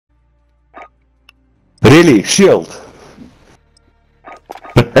Ellie, shield.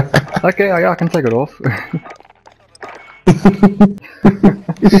 Okay, I can take it off.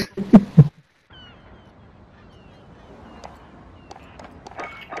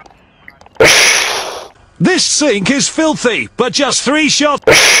 This sink is filthy, but just 3 shots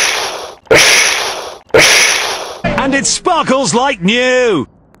and it sparkles like new.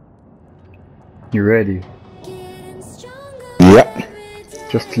 You ready? Yep.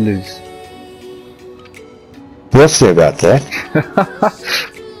 Just to lose. We'll see about that.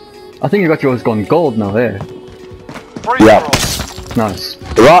 I think you got yours gone gold now there. Yep. Nice.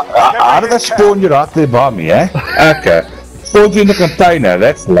 Right, how did they spawn you right there by me, eh? Okay. Spawned you in the container,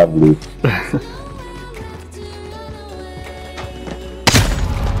 that's lovely.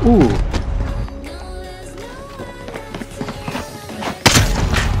 Ooh.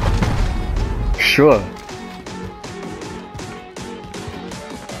 Sure.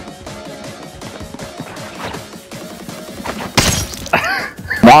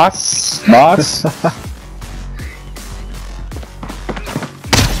 Nice, nice.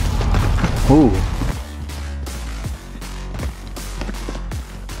 Ooh.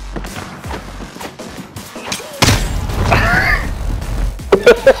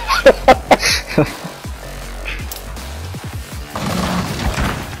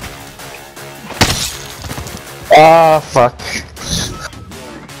 Ah, fuck.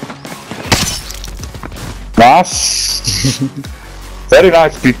 Nice. Very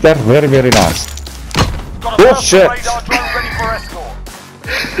nice, Peter. Very, very nice. Oh shit.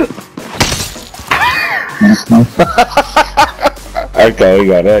 Okay, I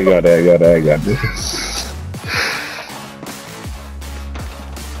got it.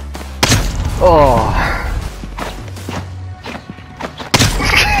 Oh.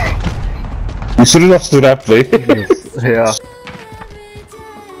 You should have stood up there. Yeah.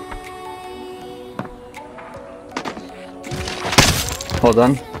 Hold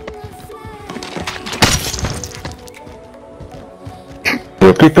on.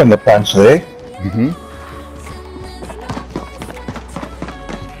 You're quick on the punch there. Mm-hmm.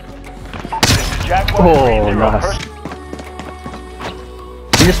 Oh, nice.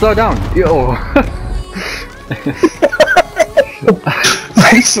 Can you slow down? Yo.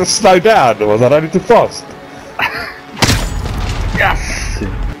 Thanks for slow down, or was I only too fast? Yes!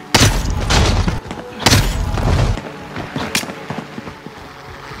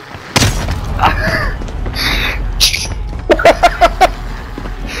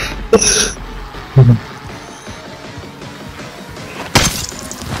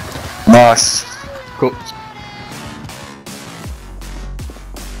 Nice. Cool.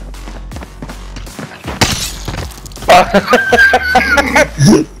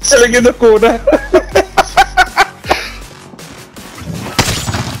 Sitting in the corner.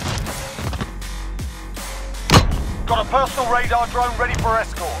 Got a personal radar drone ready for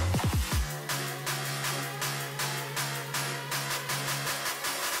escort.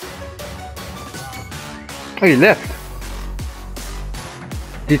 Oh, you left.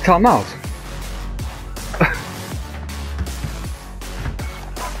 Did you time out?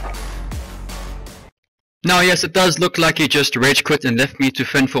 Now yes, it does look like he just rage quit and left me to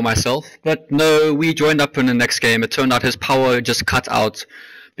fend for myself, but no, we joined up in the next game. It turned out his power just cut out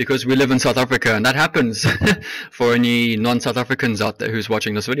because we live in South Africa, and that happens for any non-South Africans out there who's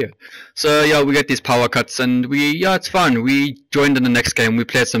watching this video. So yeah, we get these power cuts, and it's fun. We joined in the next game, we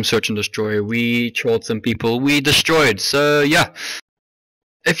played some search and destroy, we trolled some people, we destroyed, so yeah.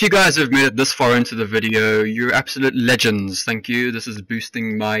 If you guys have made it this far into the video, you're absolute legends. Thank you. This is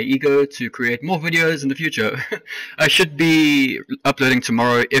boosting my ego to create more videos in the future. I should be uploading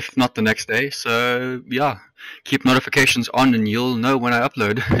tomorrow, if not the next day. So yeah, keep notifications on and you'll know when I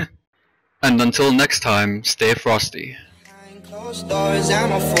upload. And until next time, stay frosty. Closed doors,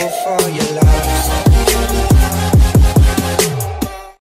 I'm a fool for your love.